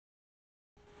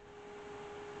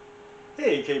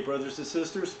Hey AK brothers and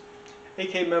sisters,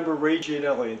 AK member Ray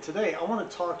Gianelli, and today I want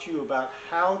to talk to you about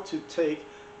how to take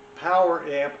power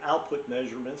amp output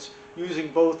measurements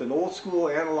using both an old school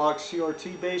analog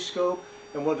CRT based scope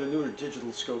and one of the newer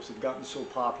digital scopes that have gotten so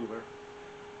popular.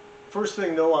 First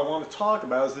thing though I want to talk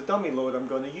about is the dummy load I'm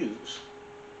going to use.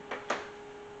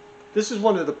 This is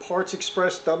one of the Parts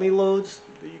Express dummy loads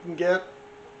that you can get.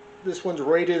 This one's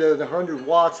rated at 100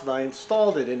 watts and I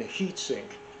installed it in a heatsink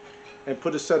and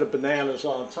put a set of bananas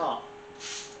on top.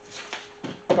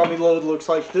 Dummy load looks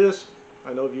like this.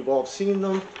 I know you've all seen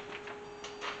them.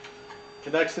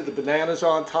 Connects to the bananas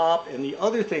on top, and the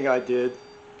other thing I did,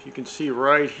 if you can see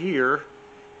right here,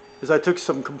 is I took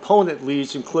some component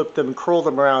leads and clipped them and curled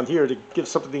them around here to give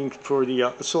something for the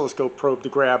oscilloscope probe to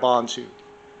grab onto.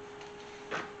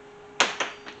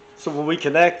 So when we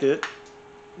connect it,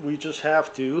 we just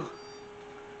have to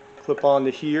clip onto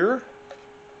here,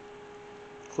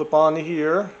 clip onto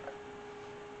here,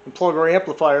 and plug our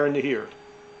amplifier into here.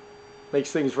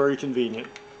 Makes things very convenient.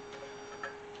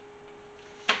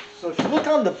 So if you look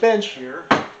on the bench here,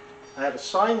 I have a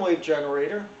sine wave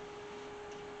generator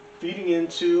feeding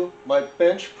into my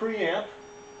bench preamp,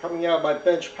 coming out of my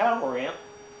bench power amp,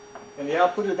 and the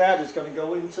output of that is going to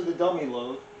go into the dummy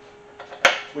load,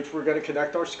 which we're going to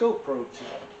connect our scope probe to.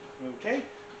 Okay?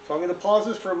 So I'm going to pause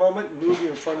this for a moment and move you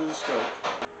in front of the scope.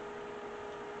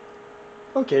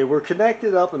 Okay, we're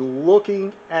connected up and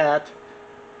looking at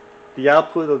the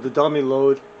output of the dummy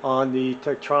load on the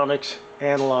Tektronix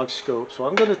analog scope. So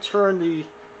I'm going to turn the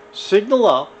signal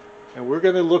up and we're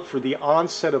going to look for the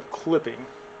onset of clipping.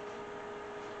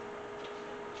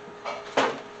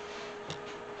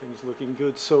 Things looking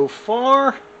good so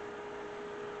far.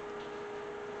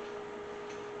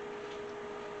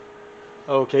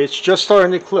 Okay, it's just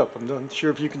starting to clip. I'm not sure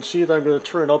if you can see it. I'm going to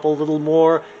turn it up a little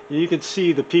more. You can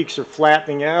see the peaks are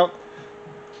flattening out.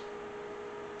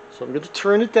 So I'm going to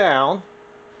turn it down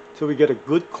till we get a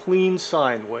good clean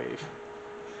sine wave.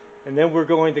 And then we're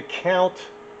going to count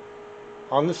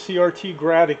on the CRT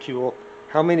graticule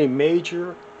how many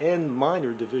major and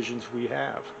minor divisions we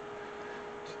have.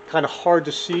 It's kind of hard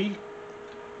to see,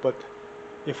 but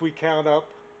if we count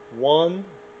up 1,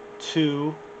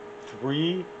 2,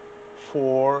 3,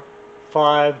 4,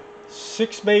 5,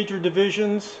 6 major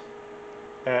divisions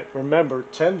at, remember,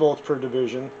 10 volts per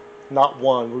division, not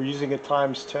 1. We're using a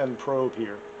times 10 probe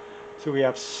here. So we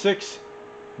have 6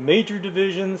 major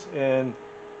divisions and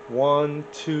 1,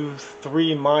 2,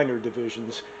 3 minor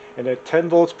divisions. And at 10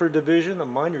 volts per division, a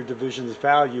minor division's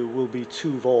value will be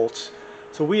 2 volts.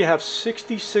 So we have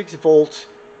 66 volts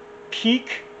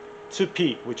peak to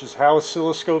peak, which is how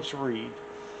oscilloscopes read.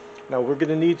 Now we're going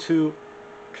to need to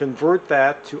convert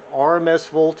that to RMS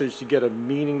voltage to get a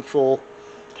meaningful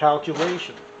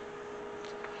calculation.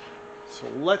 So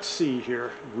let's see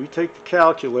here. We take the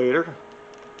calculator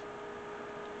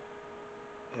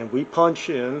and we punch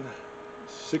in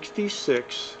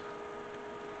 66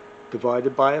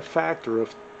 divided by a factor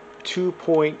of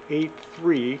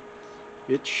 2.83.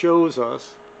 It shows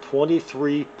us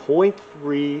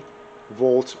 23.3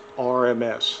 volts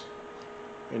RMS.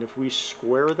 And if we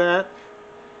square that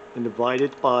and divide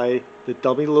it by the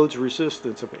dummy load's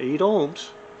resistance of 8 ohms,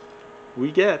 we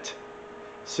get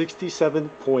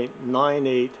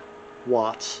 67.98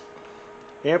 watts.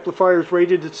 Amplifier is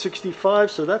rated at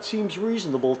 65, so that seems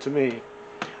reasonable to me.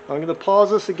 I'm going to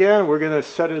pause this again. We're going to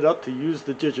set it up to use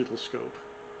the digital scope.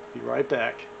 Be right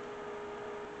back.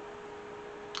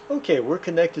 Okay, we're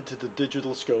connected to the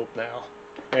digital scope now,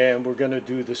 and we're going to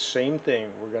do the same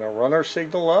thing. We're going to run our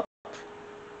signal up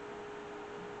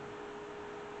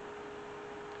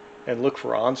and look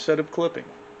for onset of clipping.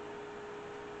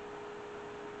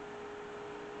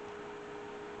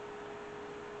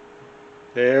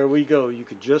 There we go. You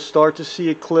can just start to see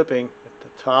it clipping at the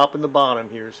top and the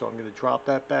bottom here. So I'm going to drop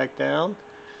that back down,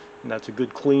 and that's a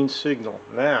good clean signal.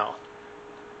 Now,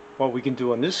 what we can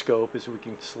do on this scope is we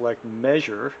can select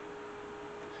measure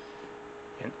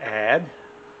and add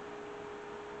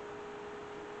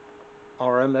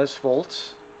RMS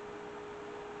volts,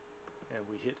 and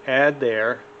we hit add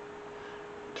there.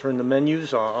 Turn the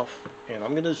menus off, and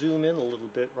I'm going to zoom in a little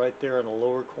bit right there in the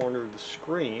lower corner of the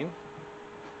screen.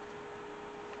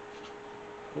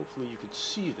 Hopefully you can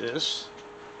see this.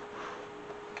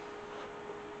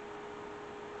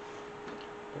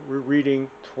 We're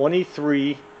reading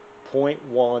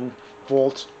 23.1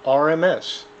 volts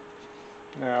RMS.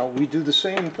 Now we do the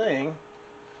same thing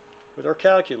with our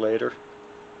calculator.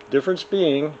 Difference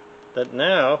being that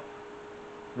now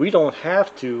we don't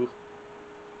have to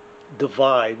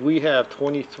divide. We have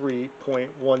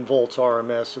 23.1 volts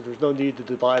RMS, so there's no need to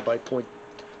divide by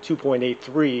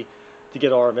 2.83 to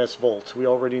get RMS volts. We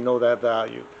already know that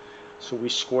value. So we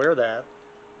square that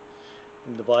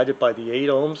and divide it by the 8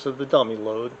 ohms of the dummy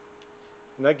load,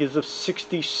 and that gives us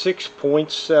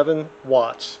 66.7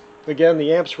 watts. Again,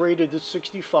 the amp's rated is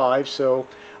 65, so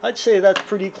I'd say that's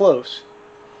pretty close.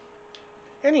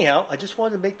 Anyhow, I just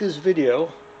wanted to make this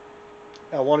video.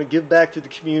 I want to give back to the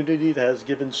community that has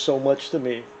given so much to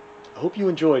me. I hope you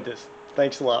enjoyed this.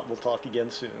 Thanks a lot. We'll talk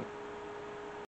again soon.